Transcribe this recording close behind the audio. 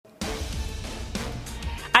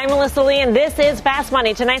I'm Melissa Lee, and this is Fast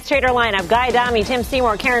Money. Tonight's trader lineup: Guy Adami, Tim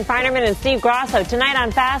Seymour, Karen Feinerman, and Steve Grasso. Tonight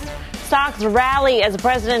on Fast, stocks rally as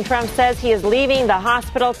President Trump says he is leaving the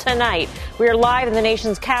hospital tonight. We are live in the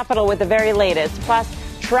nation's capital with the very latest. Plus,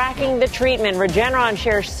 tracking the treatment. Regeneron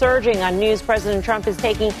shares surging on news President Trump is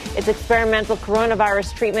taking its experimental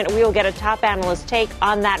coronavirus treatment. We will get a top analyst take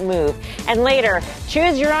on that move. And later,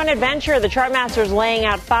 choose your own adventure. The Chartmaster's laying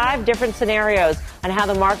out 5 different scenarios on how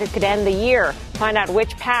the market could end the year. Find out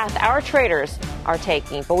which path our traders are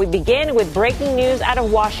taking. But we begin with breaking news out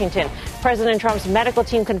of Washington. President Trump's medical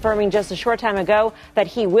team confirming just a short time ago that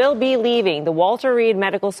he will be leaving the Walter Reed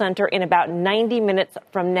Medical Center in about 90 minutes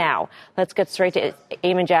from now. Let's get straight to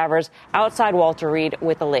Eamon Javers outside Walter Reed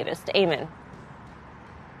with the latest. Eamon.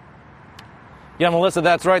 Yeah, Melissa,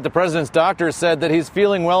 that's right. The president's doctor said that he's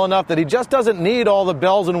feeling well enough that he just doesn't need all the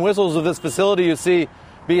bells and whistles of this facility you see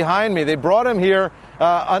behind me. They brought him here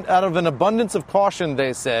out of an abundance of caution,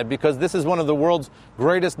 they said, because this is one of the world's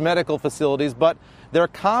greatest medical facilities. But they're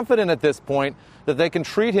confident at this point that they can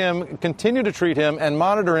treat him, continue to treat him, and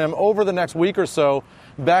monitor him over the next week or so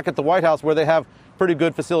back at the White House, where they have pretty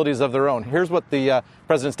good facilities of their own. Here's what the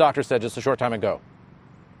president's doctor said just a short time ago.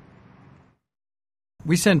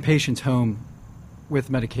 We send patients home with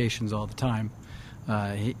medications all the time.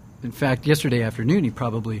 In fact, yesterday afternoon, he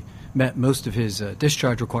probably met most of his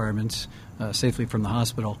discharge requirements safely from the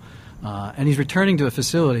hospital. And he's returning to a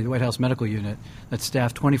facility, the White House Medical Unit, that's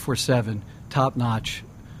staffed 24/7, top-notch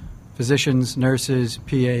physicians, nurses,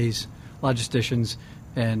 PAs, logisticians.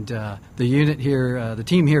 And the unit here, the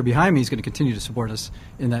team here behind me is going to continue to support us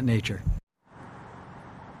in that nature.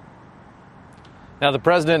 Now, the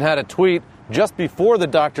president had a tweet just before the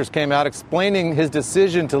doctors came out explaining his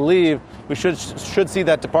decision to leave. We should see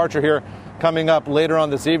that departure here coming up later on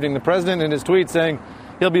this evening. The president in his tweet saying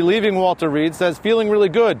he'll be leaving Walter Reed says, feeling really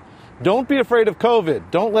good. Don't be afraid of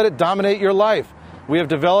COVID. Don't let it dominate your life. We have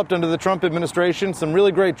developed under the Trump administration some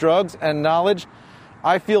really great drugs and knowledge.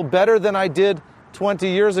 I feel better than I did 20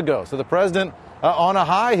 years ago. So the president on a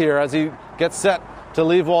high here as he gets set to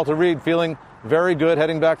leave Walter Reed, feeling very good,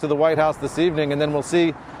 heading back to the White House this evening. And then we'll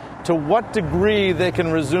see to what degree they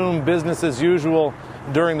can resume business as usual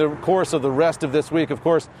during the course of the rest of this week. Of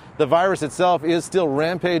course, the virus itself is still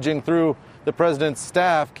rampaging through the president's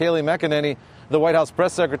staff. Kayleigh McEnany, the White House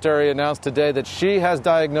press secretary, announced today that she has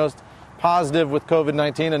diagnosed positive with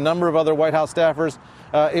COVID-19. A number of other White House staffers,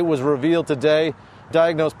 it was revealed today,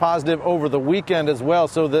 diagnosed positive over the weekend as well.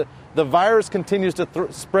 So the virus continues to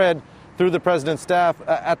spread through the president's staff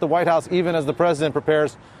at the White House, even as the president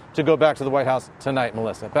prepares to go back to the White House tonight.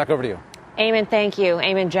 Melissa, back over to you. Eamon, thank you.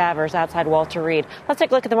 Eamon Javers outside Walter Reed. Let's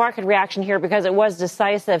take a look at the market reaction here because it was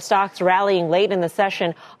decisive. Stocks rallying late in the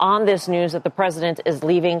session on this news that the president is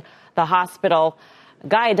leaving the hospital.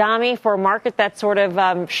 Guy Adami, for a market that sort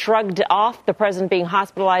of shrugged off the president being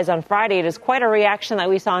hospitalized on Friday, it is quite a reaction that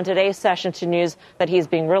we saw in today's session to news that he's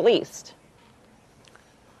being released.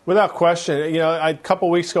 Without question. You know, a couple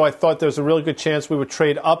weeks ago, I thought there was a really good chance we would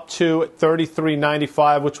trade up to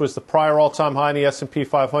 33.95, which was the prior all-time high in the S&P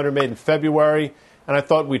 500 made in February, and I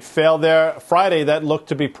thought we'd fail there. Friday, that looked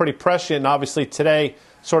to be pretty prescient, and obviously today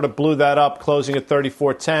sort of blew that up, closing at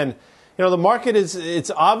 34.10. You know, the market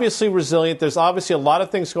it's obviously resilient. There's obviously a lot of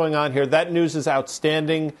things going on here. That news is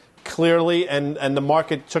outstanding, clearly, and the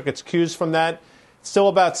market took its cues from that. Still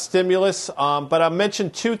about stimulus, but I'll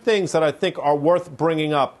mention 2 things that I think are worth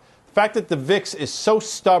bringing up. The fact that the VIX is so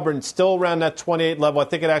stubborn, still around that 28 level. I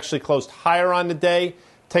think it actually closed higher on the day.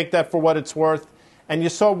 Take that for what it's worth. And you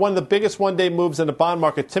saw one of the biggest one-day moves in the bond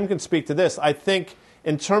market. Tim can speak to this. I think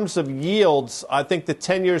in terms of yields, I think the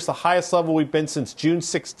 10-year is the highest level we've been since June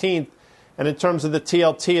 16th. And in terms of the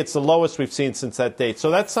TLT, it's the lowest we've seen since that date.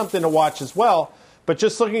 So that's something to watch as well. But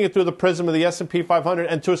just looking at through the prism of the S&P 500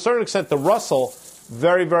 and to a certain extent the Russell,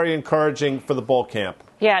 very, very encouraging for the bull camp.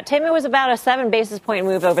 Yeah, Tim, it was about a 7 basis point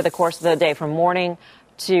move over the course of the day from morning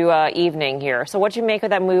to evening here. So what do you make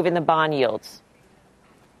of that move in the bond yields?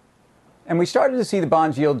 And we started to see the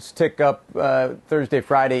bonds yields tick up Thursday,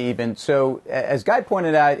 Friday even. So as Guy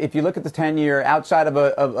pointed out, if you look at the 10-year outside of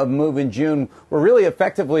a move in June, we're really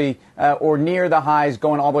effectively or near the highs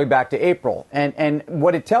going all the way back to April. And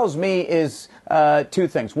what it tells me is 2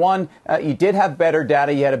 things. One, you did have better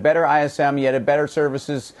data. You had a better ISM. You had a better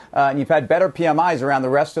services. And you've had better PMIs around the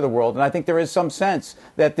rest of the world. And I think there is some sense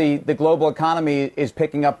that the global economy is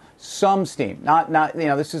picking up some steam. Not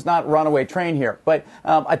this is not runaway train here, but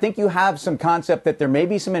I think you have some concept that there may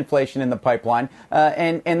be some inflation in the pipeline,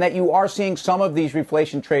 and that you are seeing some of these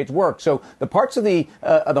reflation trades work. So the parts of the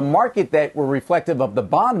market that were reflective of the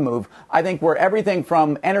bond move, I think, were everything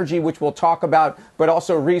from energy, which we'll talk about, but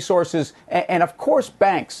also resources, and of course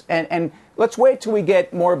banks. And let's wait till we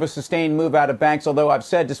get more of a sustained move out of banks, although I've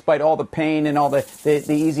said, despite all the pain and all the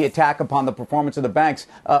easy attack upon the performance of the banks,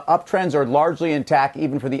 uptrends are largely intact,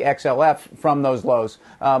 even for the XLF from those lows.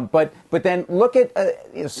 But then look at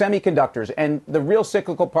semiconductors and the real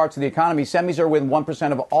cyclical parts of the economy. Semis are within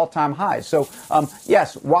 1% of all-time highs. So,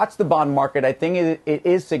 yes, watch the bond market. I think it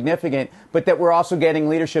is significant, but that we're also getting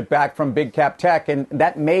leadership back from big cap tech, and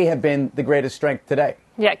that may have been the greatest strength today.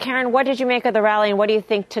 Yeah, Karen, what did you make of the rally, and what do you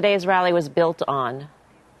think today's rally was built on?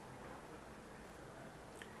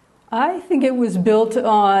 I think it was built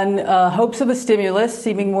on hopes of a stimulus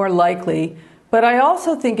seeming more likely, but I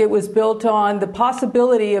also think it was built on the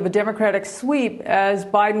possibility of a Democratic sweep as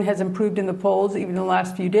Biden has improved in the polls even in the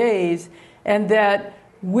last few days, and that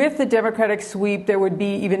with the Democratic sweep there would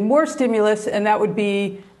be even more stimulus, and that would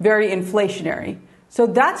be very inflationary. So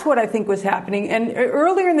that's what I think was happening. And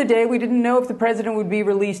earlier in the day, we didn't know if the president would be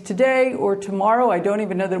released today or tomorrow. I don't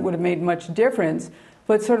even know that it would have made much difference.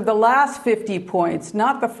 But sort of the last 50 points,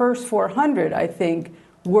 not the first 400, I think,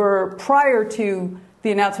 were prior to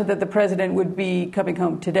the announcement that the president would be coming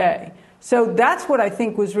home today. So that's what I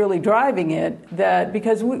think was really driving it, that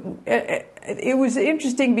because it was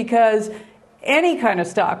interesting because any kind of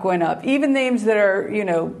stock went up, even names that are,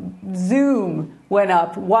 Zoom went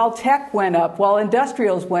up, while tech went up, while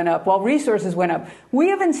industrials went up, while resources went up. We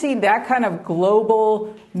haven't seen that kind of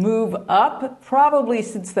global move up probably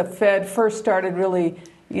since the Fed first started really,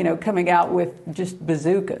 coming out with just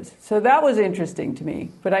bazookas. So that was interesting to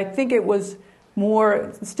me. But I think it was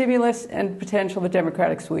more stimulus and potential of a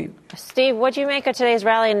Democratic sweep. Steve, what do you make of today's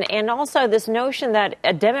rally? And also this notion that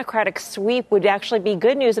a Democratic sweep would actually be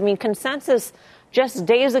good news. I mean, consensus just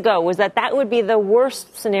days ago was that would be the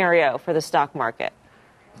worst scenario for the stock market.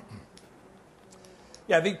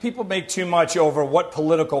 Yeah, I think people make too much over what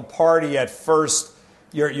political party at first,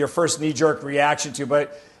 your first knee-jerk reaction to.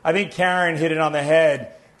 But I think Karen hit it on the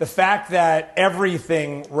head. The fact that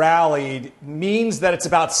everything rallied means that it's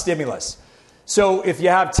about stimulus. So if you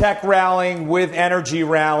have tech rallying with energy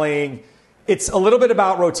rallying, it's a little bit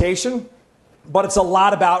about rotation, but it's a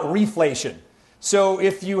lot about reflation. So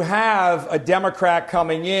if you have a Democrat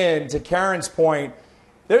coming in, to Karen's point,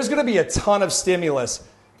 there's going to be a ton of stimulus,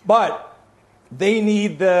 but they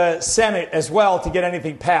need the Senate as well to get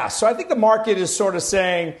anything passed. So I think the market is sort of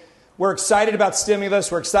saying, we're excited about stimulus,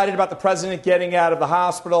 we're excited about the president getting out of the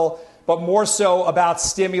hospital, but more so about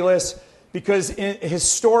stimulus because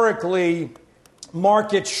historically,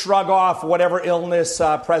 markets shrug off whatever illness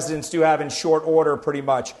presidents do have in short order, pretty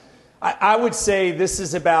much. I would say this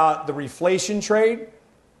is about the reflation trade,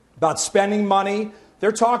 about spending money.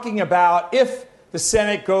 They're talking about if the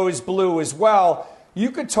Senate goes blue as well, you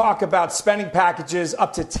could talk about spending packages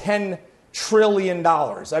up to $10 trillion.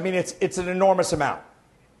 I mean, it's an enormous amount.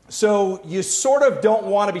 So you sort of don't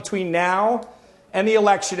want to, between now and the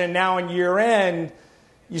election and now and year end,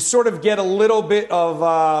 you sort of get a little bit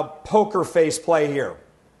of poker face play here.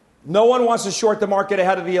 No one wants to short the market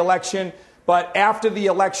ahead of the election, but after the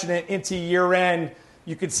election and into year end,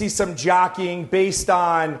 you could see some jockeying based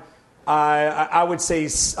on, I would say,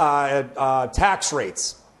 tax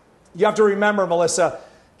rates. You have to remember, Melissa,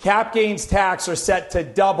 cap gains tax are set to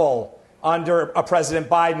double under President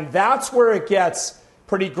Biden. That's where it gets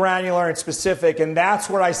pretty granular and specific, and that's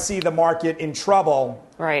where I see the market in trouble.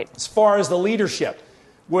 Right. As far as the leadership,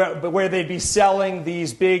 where they'd be selling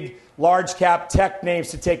these big, large cap tech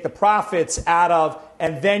names to take the profits out of,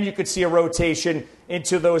 and then you could see a rotation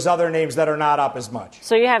into those other names that are not up as much.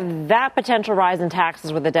 So you have that potential rise in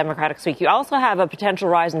taxes with the Democratic sweep. You also have a potential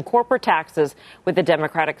rise in corporate taxes with the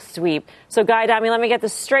Democratic sweep. So, Guy Adami, let me get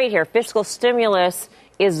this straight here. Fiscal stimulus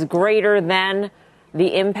is greater than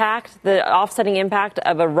the impact, the offsetting impact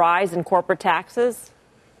of a rise in corporate taxes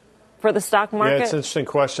for the stock market? Yeah, it's an interesting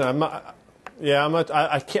question. I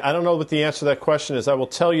don't know what the answer to that question is. I will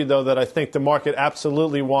tell you, though, that I think the market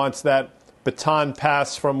absolutely wants that baton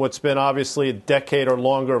pass from what's been obviously a decade or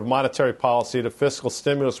longer of monetary policy to fiscal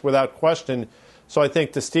stimulus without question. So I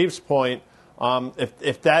think to Steve's point,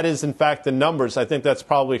 if that is in fact the numbers, I think that's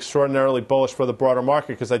probably extraordinarily bullish for the broader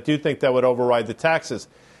market because I do think that would override the taxes.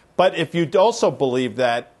 But if you also believe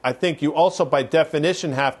that, I think you also by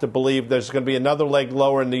definition have to believe there's going to be another leg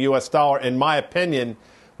lower in the U.S. dollar, in my opinion,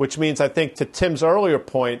 which means I think to Tim's earlier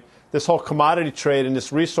point this whole commodity trade and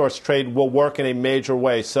this resource trade will work in a major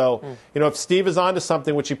way. So, if Steve is onto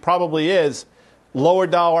something, which he probably is, lower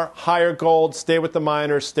dollar, higher gold, stay with the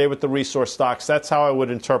miners, stay with the resource stocks. That's how I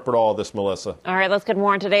would interpret all of this, Melissa. All right, let's get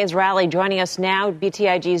more on today's rally. Joining us now,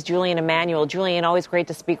 BTIG's Julian Emanuel. Julian, always great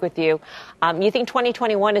to speak with you. You think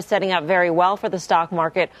 2021 is setting up very well for the stock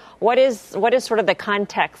market. What is sort of the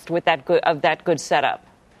context with that good setup?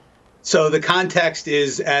 So the context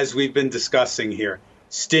is, as we've been discussing here,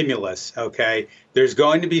 stimulus, okay? There's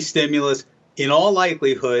going to be stimulus in all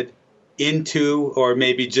likelihood into or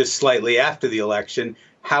maybe just slightly after the election.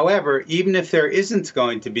 However, even if there isn't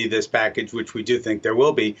going to be this package, which we do think there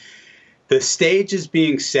will be, the stage is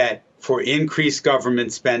being set for increased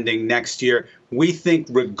government spending next year, we think,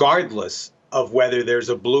 regardless of whether there's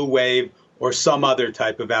a blue wave or some other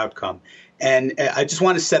type of outcome. And I just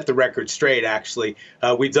want to set the record straight, actually.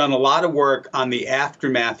 We've done a lot of work on the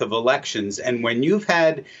aftermath of elections. And when you've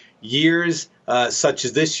had years such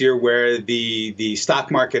as this year where the stock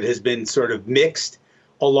market has been sort of mixed,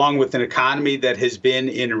 along with an economy that has been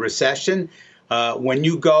in a recession, when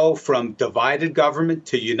you go from divided government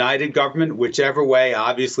to united government, whichever way,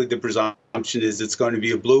 obviously the presumption is it's going to be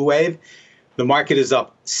a blue wave. The market is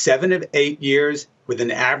up 7 of 8 years with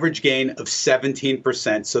an average gain of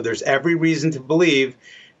 17%. So there's every reason to believe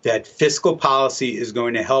that fiscal policy is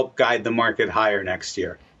going to help guide the market higher next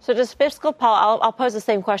year. So does fiscal policy, I'll pose the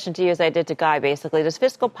same question to you as I did to Guy, basically. Does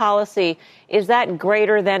fiscal policy, is that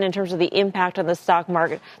greater than, in terms of the impact on the stock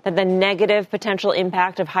market, than the negative potential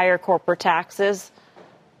impact of higher corporate taxes?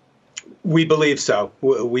 We believe so.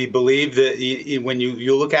 We believe that when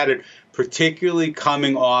you look at it, particularly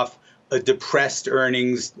coming off a depressed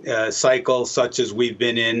earnings cycle such as we've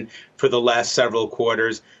been in for the last several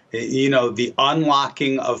quarters, the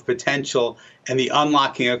unlocking of potential and the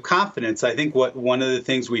unlocking of confidence. I think one of the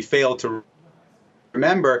things we fail to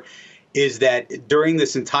remember is that during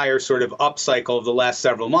this entire sort of upcycle of the last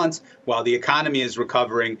several months, while the economy is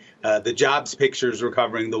recovering, the jobs picture is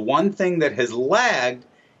recovering, the one thing that has lagged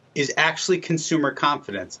is actually consumer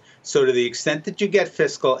confidence. So to the extent that you get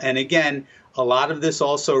fiscal, and again, a lot of this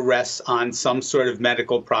also rests on some sort of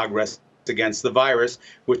medical progress against the virus,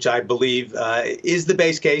 which I believe is the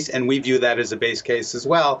base case, and we view that as a base case as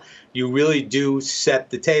well. You really do set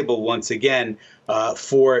the table once again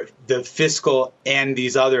for the fiscal and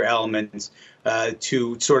these other elements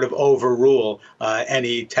to sort of overrule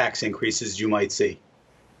any tax increases you might see.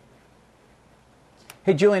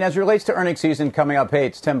 Hey, Julian, as it relates to earnings season coming up, hey,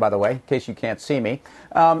 it's Tim, by the way, in case you can't see me.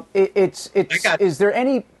 Is there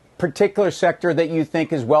any particular sector that you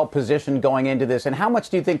think is well positioned going into this, and how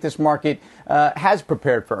much do you think this market has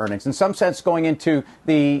prepared for earnings? In some sense, going into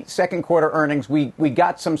the second quarter earnings, we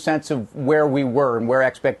got some sense of where we were and where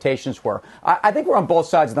expectations were. I think we're on both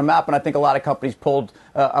sides of the map, and I think a lot of companies pulled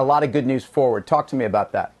a lot of good news forward. Talk to me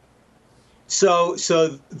about that. So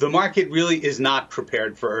the market really is not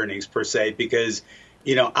prepared for earnings per se, because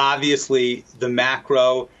obviously the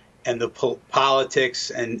macro and the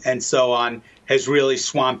politics and so on has really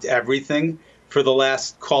swamped everything for the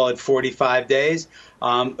last, call it 45 days.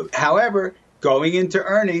 However, going into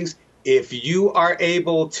earnings, if you are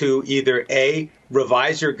able to either A,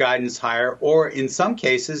 revise your guidance higher, or in some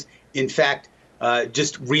cases, in fact,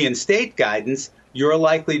 just reinstate guidance, you're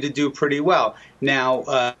likely to do pretty well.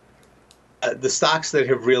 Now, the stocks that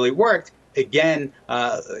have really worked, again,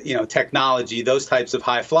 technology, those types of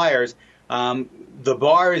high flyers, the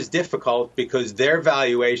bar is difficult because their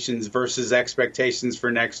valuations versus expectations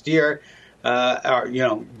for next year are,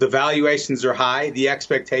 the valuations are high, the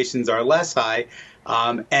expectations are less high,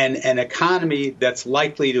 and an economy that's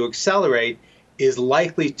likely to accelerate is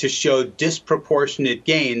likely to show disproportionate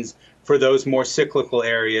gains for those more cyclical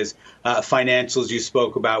areas. Financials you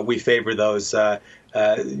spoke about, we favor those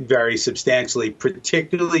very substantially,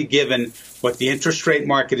 particularly given what the interest rate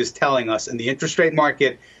market is telling us. And the interest rate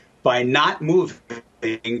market, by not moving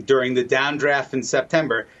during the downdraft in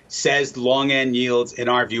September, says long end yields, in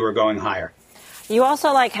our view, are going higher. You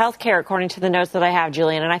also like healthcare, according to the notes that I have,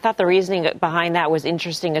 Julian, and I thought the reasoning behind that was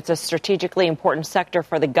interesting. It's a strategically important sector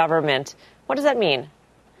for the government. What does that mean?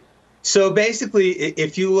 So basically,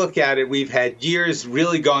 if you look at it, we've had years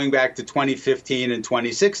really going back to 2015 and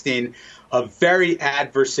 2016, a very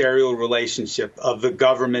adversarial relationship of the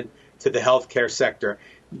government to the healthcare sector.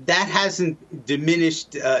 That hasn't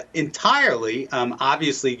diminished entirely,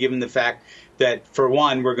 obviously, given the fact that, for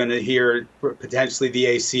one, we're going to hear potentially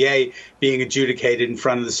the ACA being adjudicated in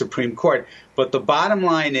front of the Supreme Court. But the bottom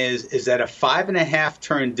line is that a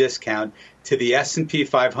 5.5-turn discount to the S&P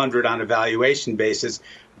 500 on a valuation basis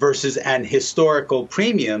versus an historical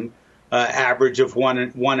premium average of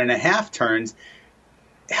 1.5 turns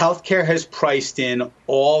healthcare has priced in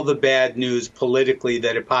all the bad news politically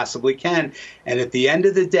that it possibly can. And at the end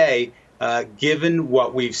of the day, given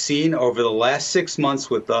what we've seen over the last 6 months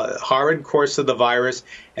with the horrid course of the virus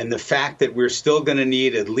and the fact that we're still going to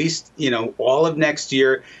need at least, all of next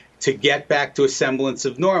year to get back to a semblance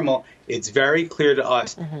of normal, it's very clear to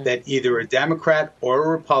us that either a Democrat or a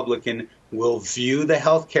Republican will view the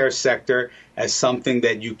healthcare sector as something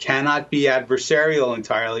that you cannot be adversarial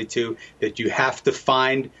entirely to, that you have to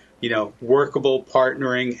find, workable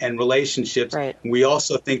partnering and relationships. Right. We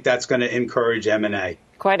also think that's going to encourage M&A.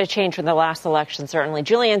 Quite a change from the last election, certainly.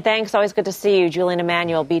 Julian, thanks. Always good to see you. Julian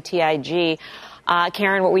Emanuel, BTIG.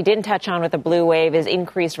 Karen, what we didn't touch on with the blue wave is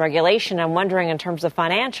increased regulation. I'm wondering, in terms of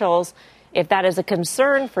financials, if that is a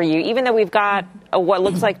concern for you, even though we've got what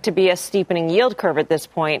looks like to be a steepening yield curve at this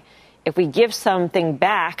point. If we give something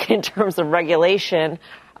back in terms of regulation,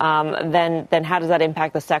 then how does that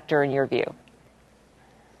impact the sector in your view?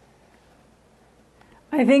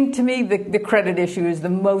 I think, to me, the credit issue is the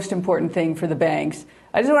most important thing for the banks.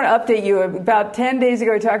 I just want to update you. About 10 days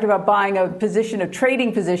ago, I talked about buying a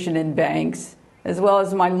trading position in banks, as well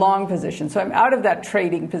as my long position. So I'm out of that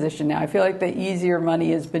trading position now. I feel like the easier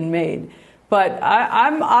money has been made. But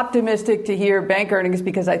I'm optimistic to hear bank earnings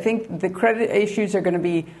because I think the credit issues are going to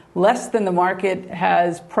be less than the market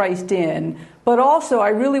has priced in. But also, I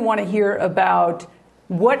really want to hear about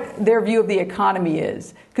what their view of the economy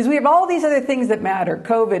is. Because we have all these other things that matter,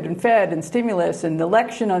 COVID and Fed and stimulus and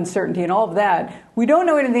election uncertainty and all of that. We don't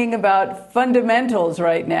know anything about fundamentals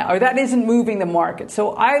right now, or that isn't moving the market.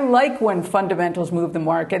 So I like when fundamentals move the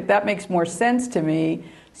market. That makes more sense to me.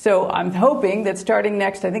 So I'm hoping that starting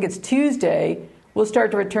next, I think it's Tuesday, we'll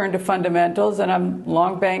start to return to fundamentals, and I'm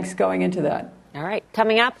long banks going into that. All right.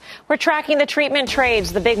 Coming up, we're tracking the treatment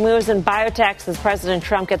trades, the big moves in biotechs as President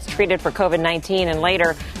Trump gets treated for COVID-19, and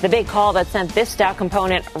later, the big call that sent this Dow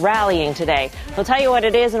component rallying today. We'll tell you what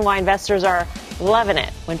it is and why investors are loving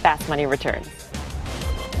it when Fast Money returns.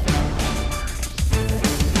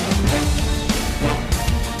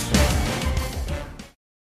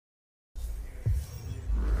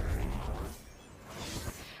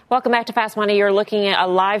 Welcome back to Fast Money. You're looking at a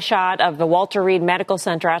live shot of the Walter Reed Medical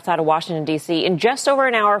Center outside of Washington, D.C. In just over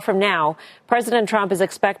an hour from now, President Trump is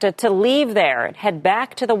expected to leave there and head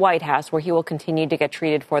back to the White House, where he will continue to get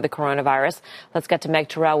treated for the coronavirus. Let's get to Meg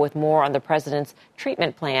Terrell with more on the president's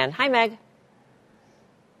treatment plan. Hi, Meg.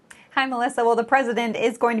 Hi, Melissa. Well, the president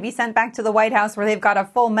is going to be sent back to the White House, where they've got a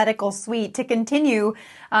full medical suite to continue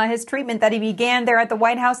his treatment that he began there at the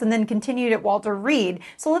White House and then continued at Walter Reed.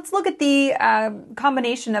 So let's look at the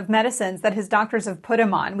combination of medicines that his doctors have put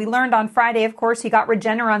him on. We learned on Friday, of course, he got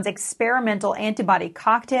Regeneron's experimental antibody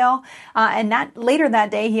cocktail. And later that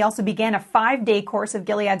day, he also began a 5-day course of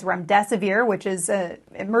Gilead's Remdesivir, which is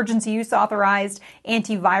emergency use authorized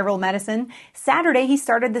antiviral medicine. Saturday, he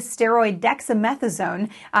started the steroid dexamethasone.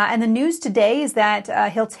 And the news today is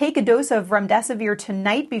that he'll take a dose of Remdesivir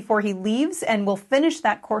tonight before he leaves, and will finish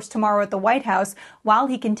that course tomorrow at the White House while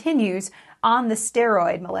he continues on the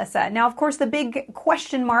steroid, Melissa. Now, of course, the big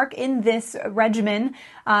question mark in this regimen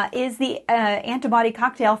is the antibody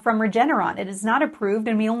cocktail from Regeneron. It is not approved,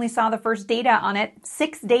 and we only saw the first data on it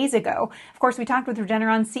 6 days ago. Of course, we talked with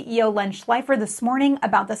Regeneron CEO Len Schleifer this morning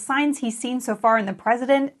about the signs he's seen so far in the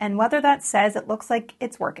president and whether that says it looks like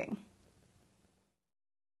it's working.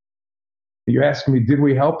 You ask me, did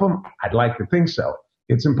we help him? I'd like to think so.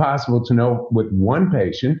 It's impossible to know with one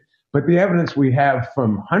patient, but the evidence we have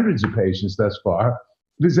from hundreds of patients thus far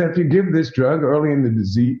is that if you give this drug early in the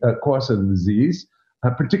disease, course of the disease,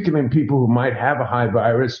 particularly in people who might have a high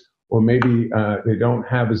virus, or maybe they don't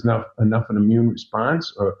have enough an immune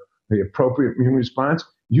response or the appropriate immune response,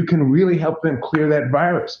 you can really help them clear that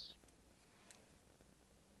virus.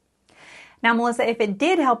 Now, Melissa, if it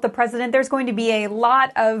did help the president, there's going to be a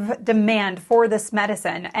lot of demand for this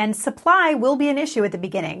medicine, and supply will be an issue at the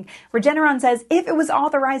beginning. Regeneron says if it was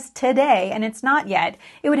authorized today, and it's not yet,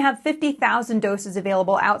 it would have 50,000 doses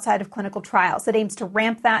available outside of clinical trials. It aims to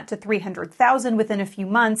ramp that to 300,000 within a few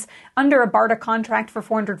months. Under a BARDA contract for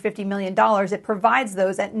 $450 million, it provides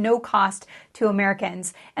those at no cost to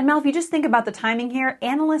Americans. And Mel, if you just think about the timing here,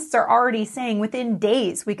 analysts are already saying within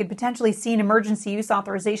days we could potentially see an emergency use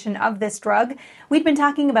authorization of this drug. We've been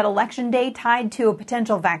talking about Election Day tied to a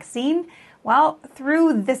potential vaccine. Well,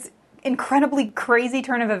 through this incredibly crazy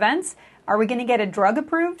turn of events, are we going to get a drug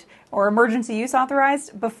approved or emergency use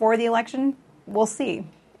authorized before the election? We'll see.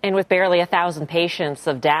 And with barely 1,000 patients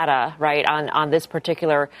of data, right, on this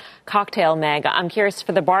particular cocktail, Meg, I'm curious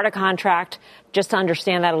for the BARDA contract, just to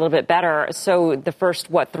understand that a little bit better. So the first,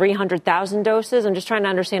 300,000 doses? I'm just trying to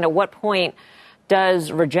understand at what point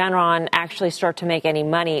does Regeneron actually start to make any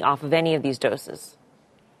money off of any of these doses?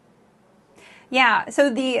 Yeah, so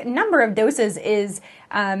the number of doses is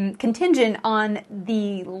contingent on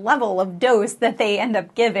the level of dose that they end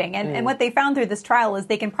up giving. And what they found through this trial is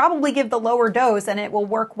they can probably give the lower dose and it will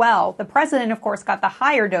work well. The president, of course, got the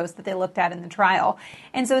higher dose that they looked at in the trial.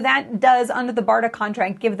 And so that does, under the BARDA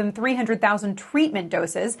contract, give them 300,000 treatment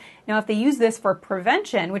doses. Now, if they use this for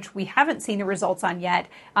prevention, which we haven't seen the results on yet,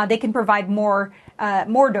 they can provide more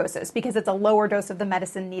doses because it's a lower dose of the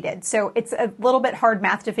medicine needed. So it's a little bit hard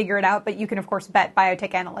math to figure it out, but you can, of course, bet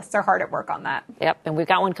biotech analysts are hard at work on that. Yep, and we've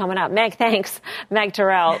got one coming up. Meg, thanks. Meg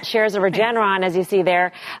Terrell. Shares of Regeneron, as you see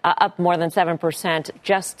there, up more than 7%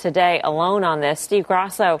 just today alone on this. Steve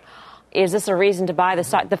Grasso, is this a reason to buy the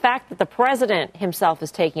stock? The fact that the president himself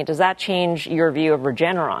is taking it, does that change your view of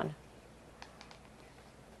Regeneron?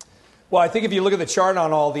 Well, I think if you look at the chart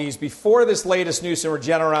on all these, before this latest news in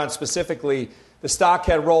Regeneron specifically, the stock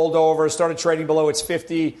had rolled over, started trading below its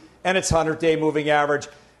 50 and its 100-day moving average.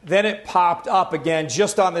 Then it popped up again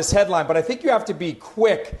just on this headline. But I think you have to be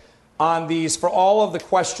quick on these for all of the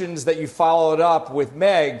questions that you followed up with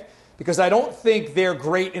Meg, because I don't think they're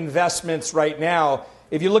great investments right now.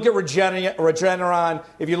 If you look at Regeneron,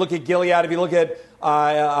 if you look at Gilead, if you look at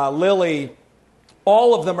Lilly,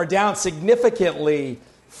 all of them are down significantly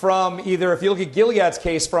from either, if you look at Gilead's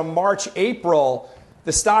case, from March, April,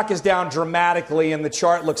 the stock is down dramatically and the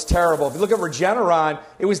chart looks terrible. If you look at Regeneron,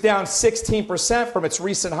 it was down 16% from its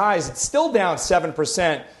recent highs. It's still down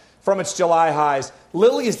 7% from its July highs.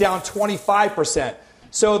 Lilly is down 25%.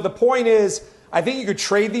 So the point is, I think you could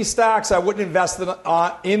trade these stocks. I wouldn't invest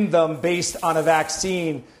in them based on a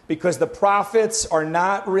vaccine because the profits are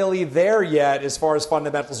not really there yet as far as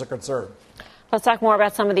fundamentals are concerned. Let's talk more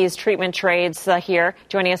about some of these treatment trades here.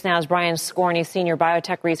 Joining us now is Brian Skorney, Senior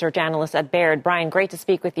Biotech Research Analyst at Baird. Brian, great to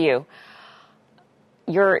speak with you.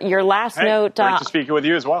 Your last note great to speak with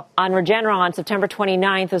you as well. On Regeneron, September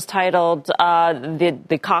 29th, is titled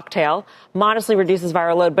the cocktail, modestly reduces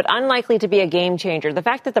viral load, but unlikely to be a game changer. The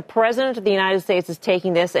fact that the President of the United States is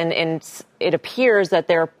taking this and it appears that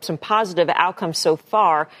there are some positive outcomes so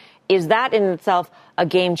far, is that in itself a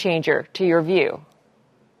game changer to your view?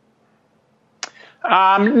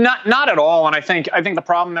 Not at all. And I think the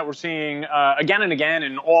problem that we're seeing again and again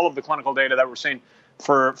in all of the clinical data that we're seeing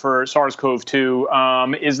for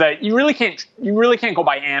SARS-CoV-2 is that you really can't go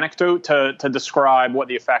by anecdote to describe what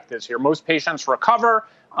the effect is here. Most patients recover.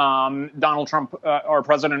 Donald Trump, our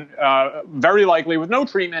president, very likely with no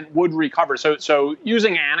treatment would recover. So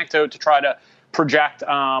using anecdote to try to project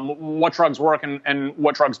what drugs work and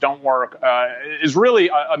what drugs don't work is really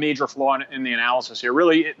a major flaw in the analysis here.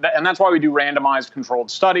 Really, and that's why we do randomized controlled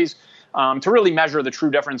studies to really measure the true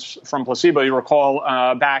difference from placebo. You recall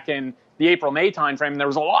back in the April-May timeframe, there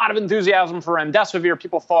was a lot of enthusiasm for remdesivir.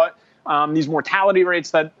 People thought these mortality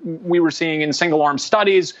rates that we were seeing in single-arm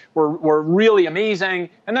studies were really amazing.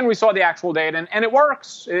 And then we saw the actual data, and it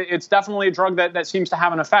works. It's definitely a drug that seems to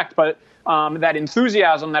have an effect, but that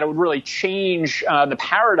enthusiasm that it would really change the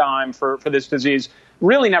paradigm for this disease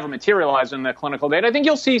really never materialized in the clinical data. I think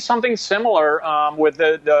you'll see something similar with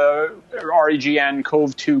the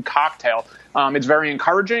REGN-CoV-2 cocktail. It's very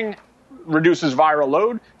encouraging, reduces viral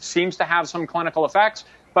load, seems to have some clinical effects.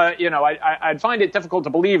 But, I'd find it difficult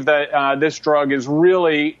to believe that this drug is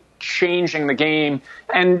really changing the game.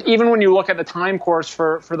 And even when you look at the time course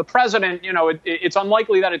for the president, it's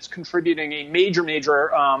unlikely that it's contributing a major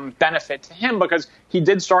benefit to him because he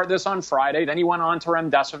did start this on Friday. Then he went on to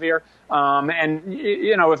remdesivir.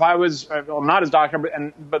 If I was not his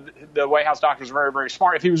doctor, but the White House doctors are very, very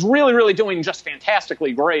smart. If he was really doing just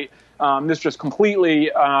fantastically great, this just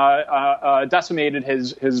completely decimated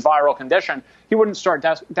his viral condition, he wouldn't start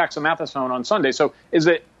dexamethasone on Sunday. So is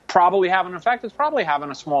it probably having an effect? It's probably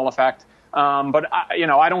having a small effect. But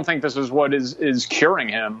I don't think this is what is curing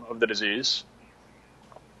him of the disease.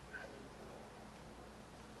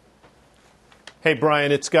 Hey,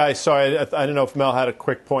 Brian, it's Guy. Sorry, I don't know if Mel had a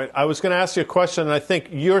quick point. I was going to ask you a question, and I think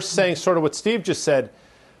you're saying sort of what Steve just said.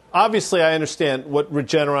 Obviously, I understand what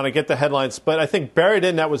Regeneron, I get the headlines, but I think buried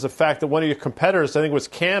in that was the fact that one of your competitors, I think it was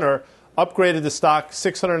Cantor, upgraded the stock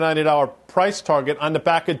 $690 price target on the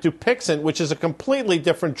back of Dupixent, which is a completely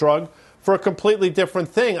different drug for a completely different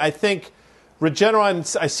thing. I think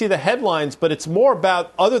Regeneron, I see the headlines, but it's more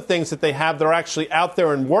about other things that they have that are actually out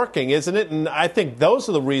there and working, isn't it? And I think those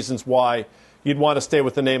are the reasons why you'd want to stay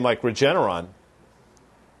with a name like Regeneron.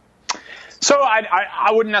 So I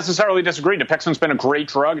wouldn't necessarily disagree. Dupixent's been a great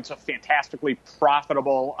drug. It's a fantastically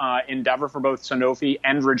profitable endeavor for both Sanofi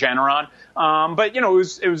and Regeneron. But, it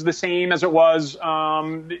was the same as it was,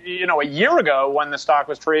 a year ago when the stock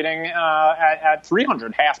was trading at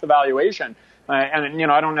 300, half the valuation.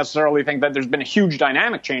 And I don't necessarily think that there's been a huge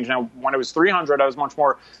dynamic change. Now, when it was 300, I was much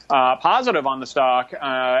more positive on the stock.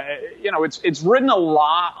 It's ridden a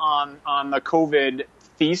lot on the COVID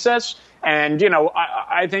thesis. And,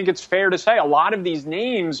 I think it's fair to say a lot of these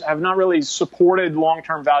names have not really supported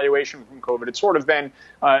long-term valuation from COVID. It's sort of been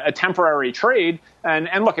a temporary trade.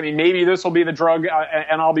 And look, maybe this will be the drug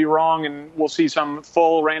and I'll be wrong and we'll see some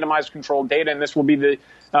full randomized controlled data. And this will be the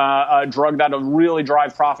drug that'll really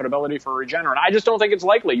drive profitability for Regeneron. I just don't think it's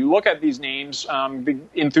likely. You look at these names, the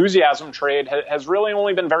enthusiasm trade has really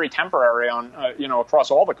only been very temporary on,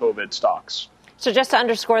 across all the COVID stocks. So just to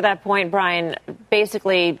underscore that point, Brian,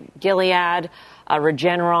 basically Gilead,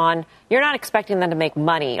 Regeneron, you're not expecting them to make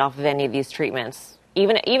money off of any of these treatments.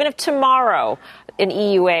 Even if tomorrow an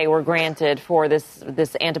EUA were granted for this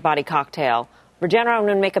antibody cocktail, Regeneron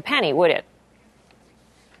wouldn't make a penny, would it?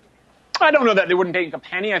 I don't know that they wouldn't take a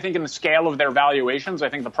penny. I think in the scale of their valuations, I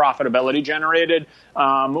think the profitability generated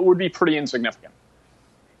would be pretty insignificant.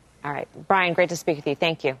 All right. Brian, great to speak with you.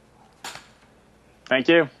 Thank you. Thank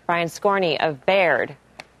you. Brian Skorney of Baird.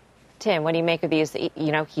 Tim, what do you make of these?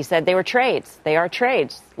 He said they were trades. They are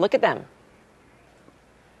trades. Look at them.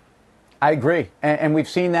 I agree. And we've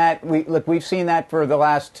seen that. We've seen that for the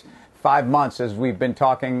last 5 months as we've been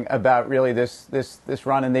talking about really this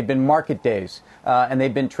run. And they've been market days and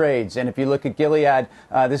they've been trades. And if you look at Gilead,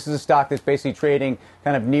 this is a stock that's basically trading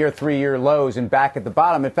kind of near 3-year lows and back at the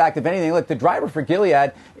bottom. In fact, if anything, look, the driver for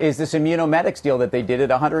Gilead is this Immunomedics deal that they did at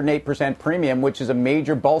 108% premium, which is a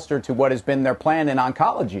major bolster to what has been their plan in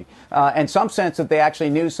oncology. And some sense that they actually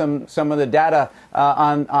knew some of the data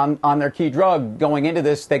on their key drug going into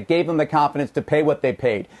this that gave them the confidence to pay what they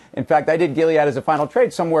paid. In fact, I did Gilead as a final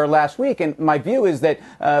trade somewhere last week, and my view is that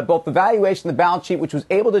both the valuation, the balance sheet, which was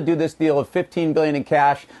able to do this deal of $15 billion in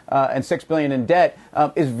cash and $6 billion in debt,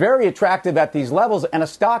 is very attractive at these levels, and a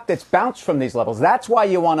stock that's bounced from these levels. That's why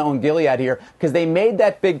you want to own Gilead here, because they made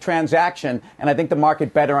that big transaction, and I think the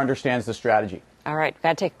market better understands the strategy. All right,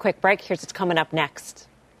 got to take a quick break. Here's what's coming up next.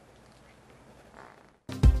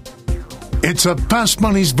 It's a Fast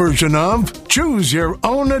Money's version of Choose Your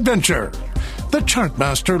Own Adventure. The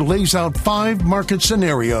Chartmaster lays out 5 market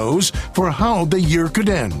scenarios for how the year could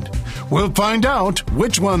end. We'll find out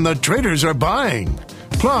which one the traders are buying.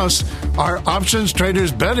 Plus, are options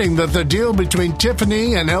traders betting that the deal between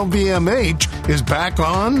Tiffany and LVMH is back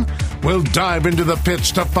on? We'll dive into the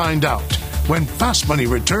pits to find out when Fast Money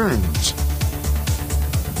returns.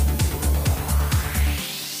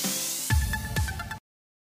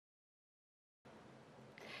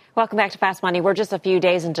 Welcome back to Fast Money. We're just a few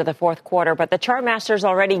days into the fourth quarter, but the Chartmaster's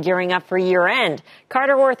already gearing up for year end.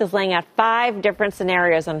 Carter Worth is laying out 5 different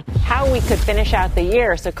scenarios on how we could finish out the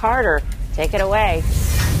year. So Carter, take it away.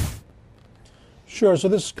 Sure. So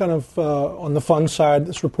this is kind of on the fun side.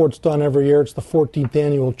 This report's done every year. It's the 14th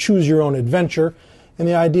annual Choose Your Own Adventure. And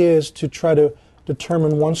the idea is to try to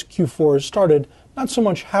determine once Q4 is started, not so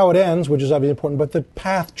much how it ends, which is obviously important, but the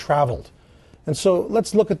path traveled. And so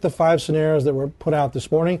let's look at the 5 scenarios that were put out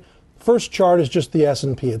this morning. First chart is just the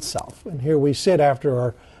S&P itself. And here we sit after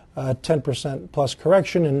our 10% plus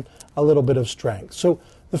correction and a little bit of strength. So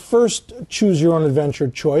the first Choose Your Own Adventure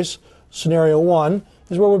choice, scenario 1,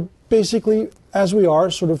 is where we're basically, as we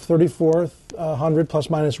are, sort of 3,400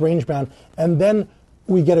 plus minus range bound. And then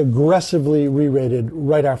we get aggressively re-rated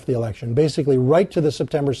right after the election, basically right to the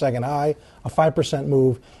September 2nd high, a 5%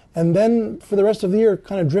 move. And then for the rest of the year,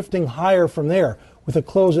 kind of drifting higher from there with a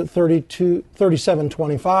close at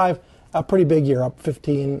 37.25, a pretty big year, up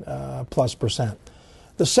 15 plus percent.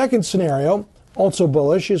 The second scenario, also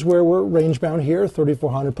bullish, is where we're range bound here,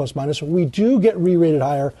 3,400 plus minus. We do get re-rated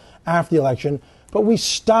higher after the election, but we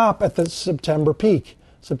stop at the September peak,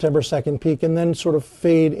 September 2nd peak, and then sort of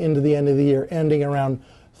fade into the end of the year, ending around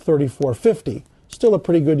 3,450. Still a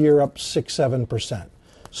pretty good year, up 6-7%.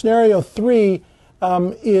 Scenario 3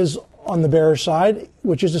 is on the bearish side,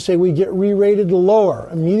 which is to say we get re-rated lower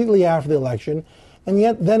immediately after the election, and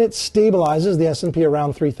yet then it stabilizes the S&P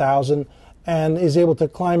around 3,000 and is able to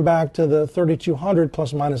climb back to the 3,200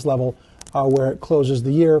 plus minus level where it closes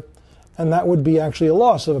the year, and that would be actually a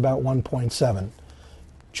loss of about 1.7.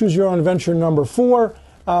 Choose Your Own Adventure number 4,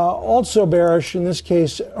 also bearish, in this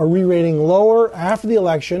case a re-rating lower after the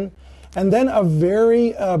election, and then a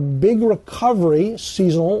very big recovery,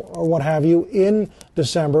 seasonal or what have you, in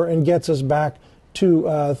December and gets us back to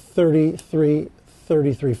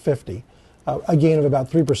 33.50. a gain of about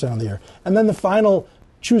 3% on the year. And then the final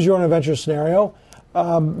choose your own adventure scenario,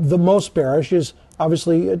 the most bearish, is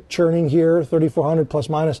obviously churning here, 3,400 plus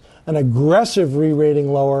minus, an aggressive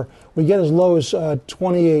re-rating lower. We get as low as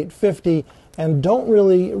 28.50 and don't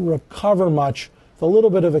really recover much. A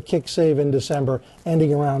little bit of a kick save in December,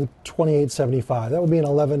 ending around 28.75. That would be an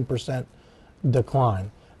 11%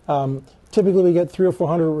 decline. Typically, we get 300 or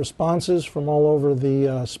 400 responses from all over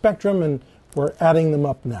the spectrum, and we're adding them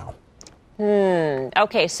up now.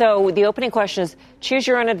 Okay, so the opening question is choose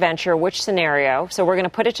your own adventure, which scenario? So we're going to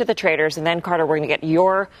put it to the traders, and then, Carter, we're going to get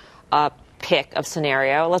your pick of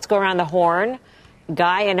scenario. Let's go around the horn.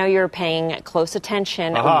 Guy, I know you're paying close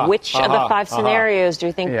attention. Which of the 5 scenarios do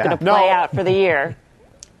you think are going to play out for the year?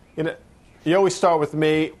 You always start with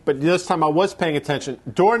me, but this time I was paying attention.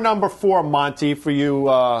 Door number 4, Monty, for you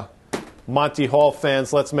Monty Hall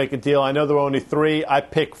fans, let's make a deal. I know there were only 3. I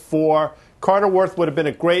picked 4. Carter Worth would have been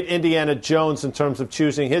a great Indiana Jones in terms of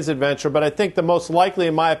choosing his adventure, but I think the most likely,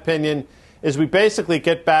 in my opinion, is we basically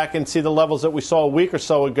get back and see the levels that we saw a week or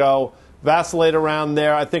so ago, vacillate around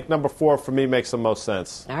there. I think number 4 for me makes the most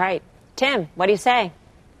sense. All right. Tim, what do you say?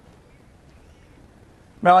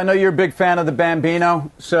 Well, I know you're a big fan of the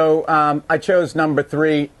Bambino, so I chose number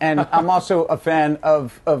 3. And I'm also a fan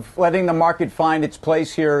of letting the market find its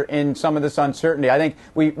place here in some of this uncertainty. I think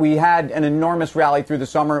we had an enormous rally through the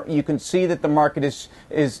summer. You can see that the market is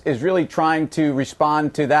really trying to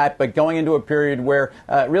respond to that, but going into a period where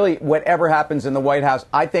really whatever happens in the White House,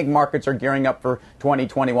 I think markets are gearing up for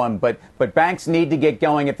 2021. But banks need to get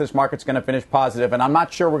going if this market's going to finish positive, and I'm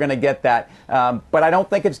not sure we're going to get that. But I don't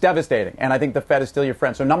think it's devastating, and I think the Fed is still your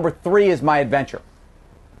friend. So number 3 is my adventure.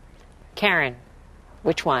 Karen,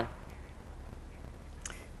 which one?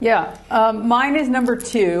 Yeah, mine is number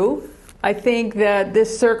 2. I think that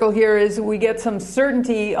this circle here is we get some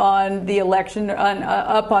certainty on the election,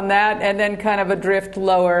 up on that, and then kind of a drift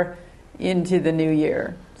lower into the new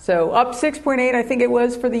year. So up 6.8, I think it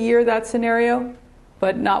was for the year, that scenario,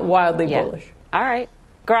 but not wildly bullish. All right.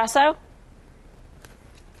 Grasso?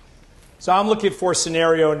 So I'm looking for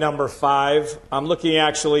scenario number 5. I'm looking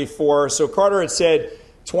actually for, so Carter had said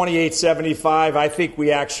 28.75. I think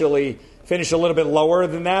we actually finish a little bit lower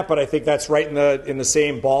than that, but I think that's right in the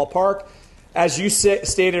same ballpark. As you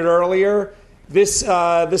stated earlier, this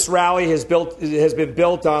rally has been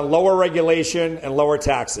built on lower regulation and lower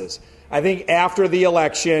taxes. I think after the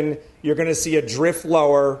election, you're going to see a drift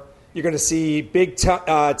lower. You're going to see big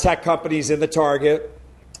tech companies in the target.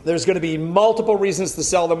 There's going to be multiple reasons to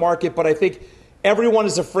sell the market, but I think everyone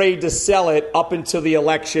is afraid to sell it up until the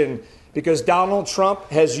election because Donald Trump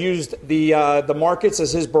has used the markets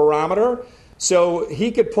as his barometer. So he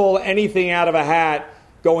could pull anything out of a hat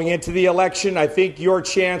going into the election. I think your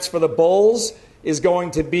chance for the bulls is going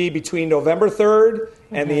to be between November 3rd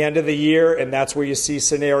and the end of the year, and that's where you see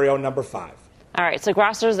scenario number 5. All right, so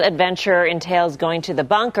Grosso's adventure entails going to the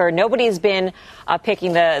bunker. Nobody's been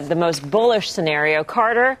picking the most bullish scenario.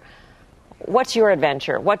 Carter, what's your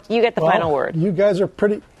adventure? You get the final word. You guys are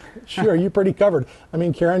pretty covered. I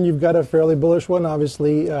mean, Karen, you've got a fairly bullish one.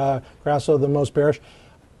 Obviously, Grasso, the most bearish.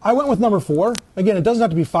 I went with number 4. Again, it doesn't have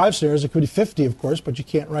to be 5 scenarios. It could be 50, of course, but you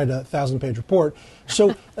can't write a 1,000-page report.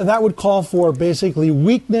 So that would call for basically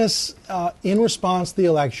weakness in response to the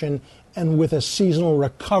election and with a seasonal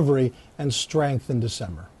recovery and strength in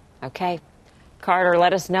December. Okay. Carter,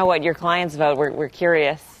 let us know what your clients vote. We're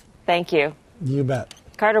curious. Thank you. You bet.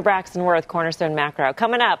 Carter Braxton Worth, Cornerstone Macro.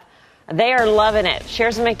 Coming up, they are loving it.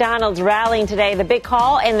 Shares of McDonald's rallying today. The big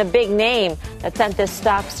call and the big name that sent this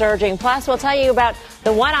stock surging. Plus, we'll tell you about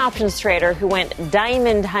the one options trader who went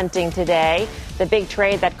diamond hunting today. The big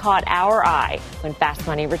trade that caught our eye when Fast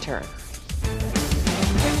Money returns.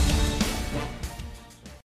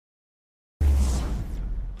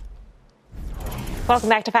 Welcome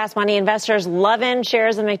back to Fast Money. Investors loving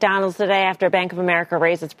shares of McDonald's today after Bank of America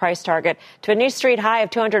raised its price target to a new street high of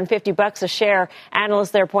 $250 a share.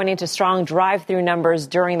 Analysts there pointing to strong drive-through numbers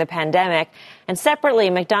during the pandemic. And separately,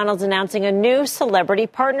 McDonald's announcing a new celebrity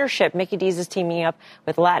partnership. Mickey D's is teaming up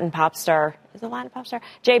with Latin pop star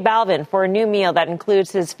J Balvin for a new meal that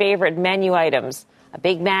includes his favorite menu items: a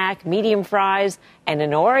Big Mac, medium fries, and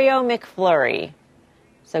an Oreo McFlurry.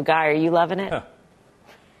 So, Guy, are you loving it?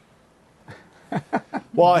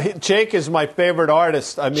 Well, Jake is my favorite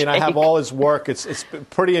artist. I mean, I have all his work. It's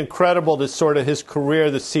pretty incredible to sort of his career,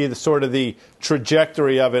 to see the sort of the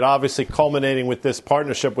trajectory of it. Obviously, culminating with this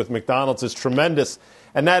partnership with McDonald's is tremendous,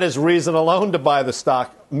 and that is reason alone to buy the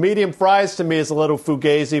stock. Medium fries to me is a little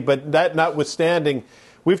fugazi, but that notwithstanding,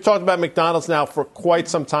 we've talked about McDonald's now for quite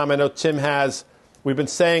some time. I know Tim has. We've been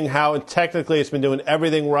saying how technically it's been doing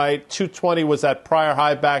everything right. 220 was that prior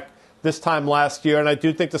high back this time last year, and I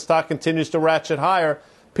do think the stock continues to ratchet higher.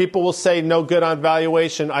 People will say no good on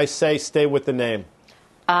valuation. I say stay with the name.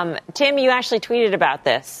 Tim, you actually tweeted about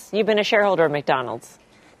this. You've been a shareholder of McDonald's.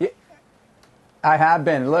 I have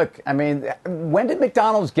been. Look, I mean, when did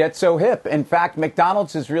McDonald's get so hip? In fact,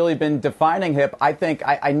 McDonald's has really been defining hip. I think,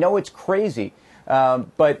 I know it's crazy,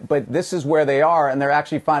 but this is where they are, and they're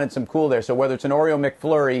actually finding some cool there. So whether it's an Oreo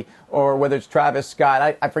McFlurry or whether it's Travis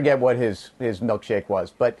Scott, I forget what his milkshake was.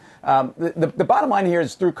 But the bottom line here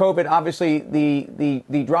is through COVID, obviously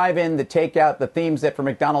the drive-in, the takeout, the themes that for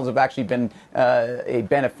McDonald's have actually been a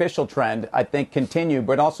beneficial trend, I think continue.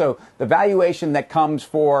 But also the valuation that comes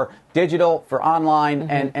for digital, for online,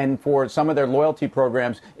 and for some of their loyalty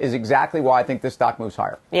programs is exactly why I think this stock moves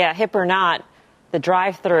higher. Yeah, hip or not, the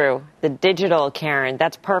drive-through, the digital, Karen,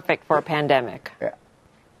 that's perfect for a pandemic. Yeah.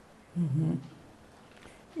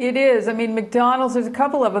 It is. I mean, McDonald's, there's a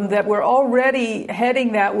couple of them that were already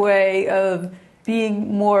heading that way of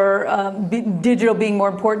being more, digital being more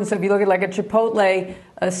important. So if you look at like a Chipotle,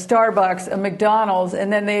 a Starbucks, a McDonald's,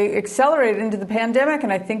 and then they accelerated into the pandemic,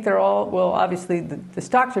 and I think they're all, well, obviously the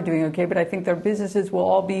stocks are doing okay, but I think their businesses will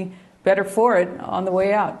all be better for it on the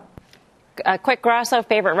way out. Quick, Grasso,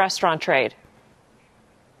 favorite restaurant trade?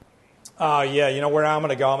 Yeah, you know where I'm going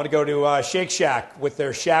to go? I'm going to go to Shake Shack with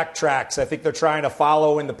their Shack Tracks. I think they're trying to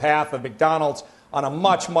follow in the path of McDonald's on a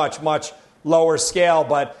much, much, much lower scale.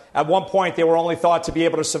 But at one point, they were only thought to be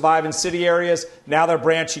able to survive in city areas. Now they're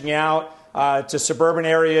branching out to suburban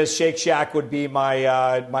areas. Shake Shack would be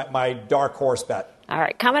my dark horse bet. All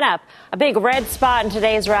right, coming up, a big red spot in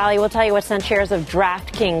today's rally. We'll tell you what sent shares of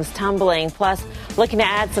DraftKings tumbling. Plus, looking to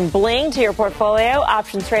add some bling to your portfolio,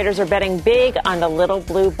 options traders are betting big on the little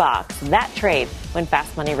blue box. That trade when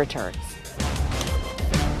Fast Money returns.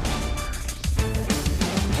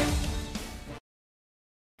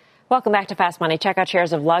 Welcome back to Fast Money. Check out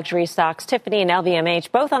shares of luxury stocks, Tiffany and LVMH,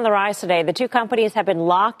 both on the rise today. The two companies have been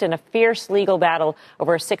locked in a fierce legal battle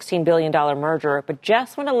over a $16 billion merger. But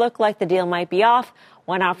just when it looked like the deal might be off,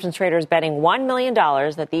 one options trader is betting $1 million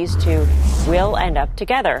that these two will end up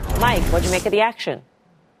together. Mike, what'd you make of the action?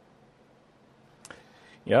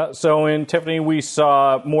 Yeah, so in Tiffany, we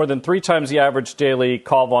saw more than 3 times the average daily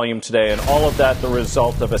call volume today, and all of that the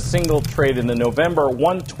result of a single trade in the November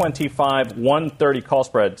 125-130 call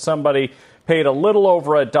spread. Somebody paid a little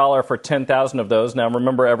over $1 for 10,000 of those. Now,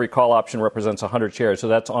 remember, every call option represents 100 shares, so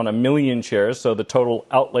that's on 1 million shares. So the total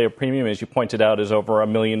outlay of premium, as you pointed out, is over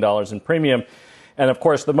 $1 million in premium. And, of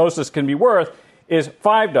course, the most this can be worth is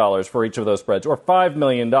 $5 for each of those spreads, or $5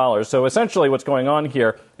 million. So essentially what's going on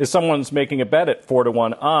here is someone's making a bet at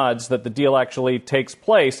 4-to-1 odds that the deal actually takes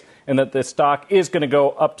place and that the stock is going to go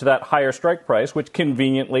up to that higher strike price, which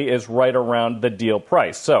conveniently is right around the deal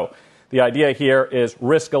price. So the idea here is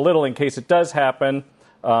risk a little in case it does happen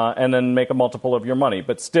and then make a multiple of your money.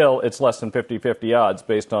 But still, it's less than 50-50 odds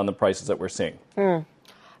based on the prices that we're seeing.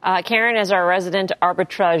 Karen is our resident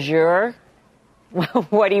arbitrageur.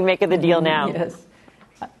 What do you make of the deal now? Yes.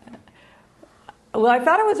 Well, I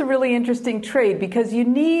thought it was a really interesting trade because you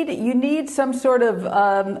need some sort of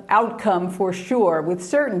outcome for sure with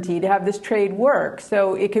certainty to have this trade work.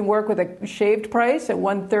 So it can work with a shaved price at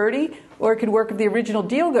 130, or it can work if the original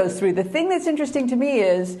deal goes through. The thing that's interesting to me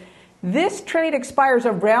is this trade expires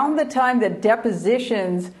around the time that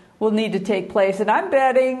depositions will need to take place. And I'm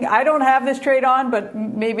betting, I don't have this trade on, but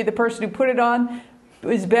maybe the person who put it on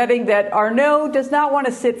is betting that Arnault does not want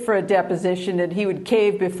to sit for a deposition, and he would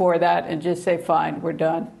cave before that and just say, fine, we're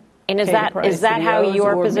done. And is that how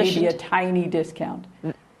you're positioned? Maybe a tiny discount.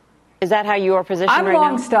 Is that how you're positioned I'm right now?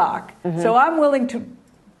 long stock, so I'm willing to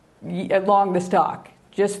long the stock.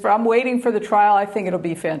 I'm waiting for the trial. I think it'll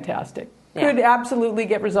be fantastic. Yeah. Could absolutely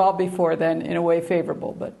get resolved before then in a way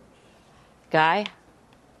favorable. But Guy?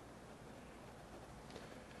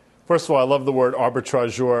 First of all, I love the word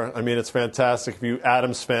arbitrageur. I mean, it's fantastic. If you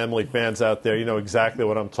Addams Family fans out there, you know exactly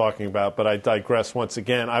what I'm talking about. But I digress once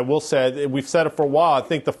again. I will say, we've said it for a while, I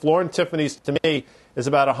think the floor in Tiffany's, to me, is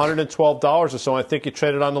about $112 or so. I think you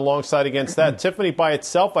traded on the long side against that. Tiffany by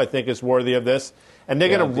itself, I think, is worthy of this. And they're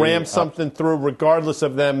going to ram something through regardless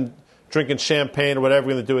of them drinking champagne or whatever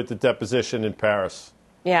we're going to do at the deposition in Paris.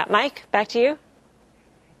 Yeah. Mike, back to you.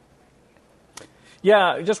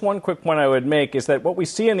 Yeah, just one quick point I would make is that what we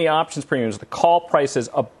see in the options premiums, the call prices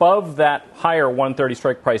above that higher 130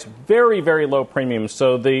 strike price, very, very low premiums.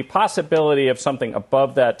 So the possibility of something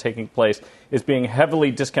above that taking place is being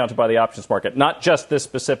heavily discounted by the options market, not just this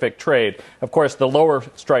specific trade. Of course, the lower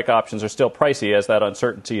strike options are still pricey as that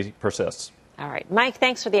uncertainty persists. All right. Mike,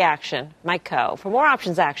 thanks for the action. Mike Coe. For more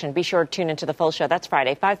options action, be sure to tune into the full show. That's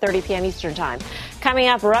Friday, 5:30 p.m. Eastern Time. Coming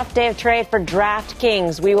up, a rough day of trade for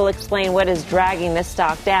DraftKings. We will explain what is dragging this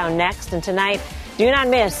stock down next. And tonight, do not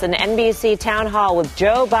miss an NBC town hall with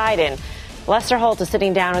Joe Biden. Lester Holt is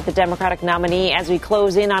sitting down with the Democratic nominee as we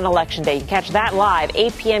close in on Election Day. You can catch that live,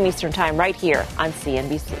 8 p.m. Eastern Time, right here on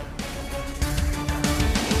CNBC.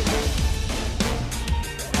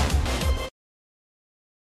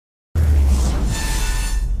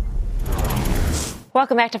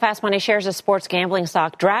 Welcome back to Fast Money. Shares of sports gambling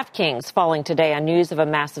stock DraftKings falling today on news of a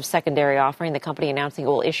massive secondary offering. The company announcing it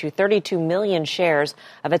will issue 32 million shares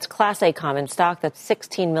of its Class A common stock. That's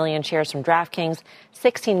 16 million shares from DraftKings,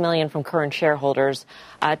 16 million from current shareholders.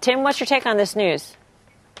 Tim, what's your take on this news?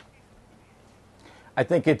 I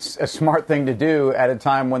think it's a smart thing to do at a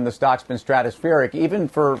time when the stock's been stratospheric. Even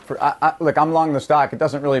look, I'm long the stock. It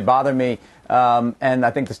doesn't really bother me. And I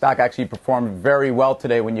think the stock actually performed very well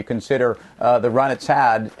today when you consider the run it's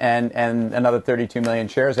had and another 32 million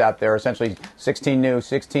shares out there, essentially 16 new,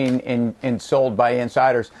 16 in sold by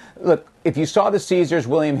insiders. Look, if you saw the Caesars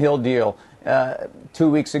William Hill deal 2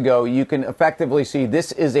 weeks ago, you can effectively see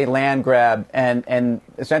this is a land grab, and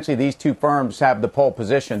essentially these two firms have the pole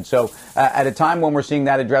position. So at a time when we're seeing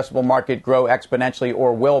that addressable market grow exponentially,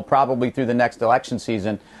 or will probably through the next election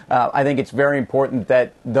season, I think it's very important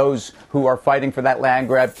that those who are fighting for that land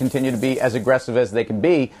grab continue to be as aggressive as they can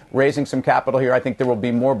be, raising some capital here. I think there will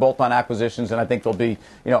be more bolt-on acquisitions, and I think there'll be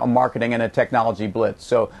a marketing and a technology blitz.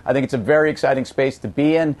 So I think it's a very exciting space to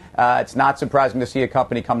be in. It's not surprising to see a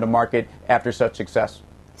company come to market after such success.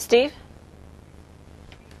 Steve?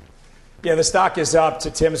 Yeah, the stock is up,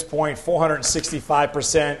 to Tim's point,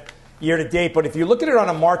 465% year to date. But if you look at it on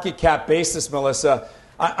a market cap basis, Melissa,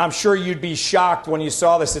 I'm sure you'd be shocked when you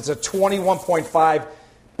saw this. It's a $21.5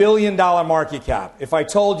 billion market cap. If I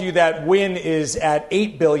told you that Wynn is at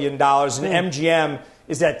 $8 billion and MGM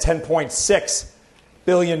is at $10.6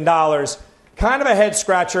 billion, kind of a head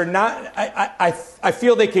scratcher. I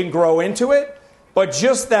feel they can grow into it, but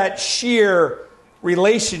just that sheer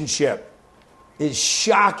relationship is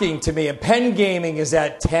shocking to me. And Penn Gaming is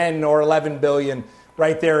at 10 or 11 billion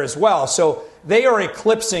right there as well. So they are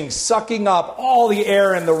eclipsing, sucking up all the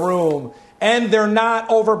air in the room, and they're not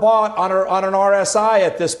overbought on an RSI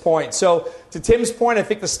at this point. So to Tim's point, I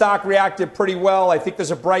think the stock reacted pretty well. I think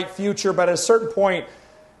there's a bright future, but at a certain point,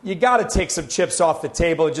 you got to take some chips off the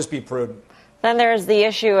table and just be prudent. Then there's the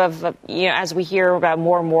issue of, as we hear about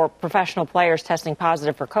more and more professional players testing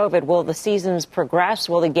positive for COVID, will the seasons progress?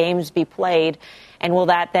 Will the games be played? And will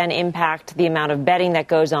that then impact the amount of betting that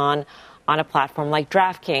goes on a platform like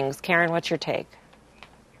DraftKings? Karen, what's your take?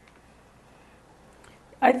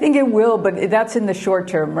 I think it will, but that's in the short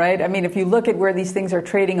term, right? I mean, if you look at where these things are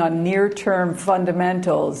trading on near-term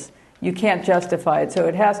fundamentals, you can't justify it. So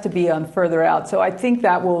it has to be on further out. So I think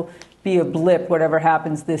that will be a blip, whatever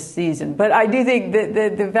happens this season. But I do think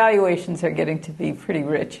that the valuations are getting to be pretty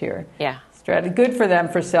rich here. Yeah. Good for them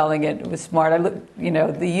for selling it. It was smart.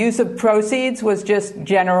 The use of proceeds was just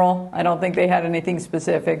general. I don't think they had anything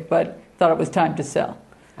specific, but thought it was time to sell.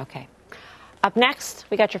 Okay. Up next,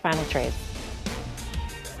 we got your final trade.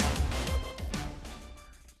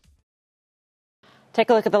 Take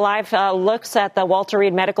a look at the live looks at the Walter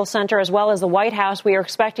Reed Medical Center as well as the White House. We are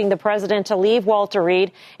expecting the president to leave Walter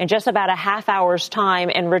Reed in just about a half hour's time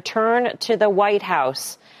and return to the White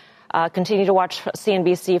House. Continue to watch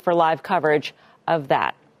CNBC for live coverage of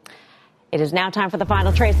that. It is now time for the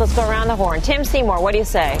final trades. Let's go around the horn. Tim Seymour, what do you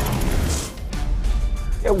say?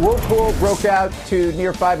 Yeah, Whirlpool broke out to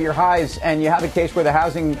near 5-year highs, and you have a case where the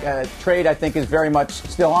housing trade, I think, is very much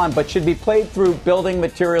still on, but should be played through building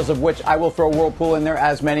materials, of which I will throw Whirlpool in there,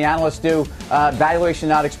 as many analysts do. Valuation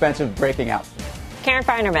not expensive, breaking out. Karen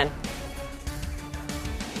Feinerman.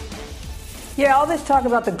 Yeah, all this talk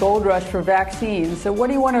about the gold rush for vaccines. So what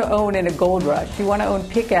do you want to own in a gold rush? You want to own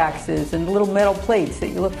pickaxes and little metal plates that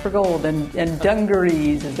you look for gold and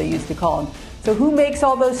dungarees, as they used to call them. So who makes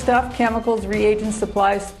all those stuff? Chemicals, reagents,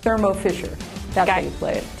 supplies? Thermo Fisher. That's how you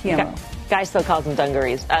play it. TMO. Guy still calls them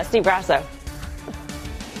dungarees. Steve Grasso.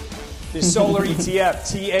 The solar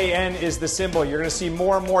ETF, TAN, is the symbol. You're going to see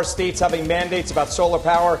more and more states having mandates about solar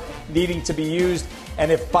power needing to be used.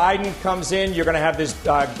 And if Biden comes in, you're going to have this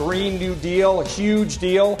Green New Deal, a huge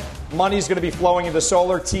deal. Money's going to be flowing into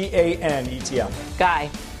solar, TAN ETF.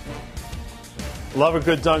 Guy. Love a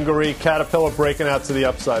good dungaree. Caterpillar breaking out to the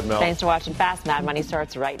upside, Mel. Thanks for watching Fast. Mad Money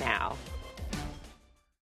starts right now.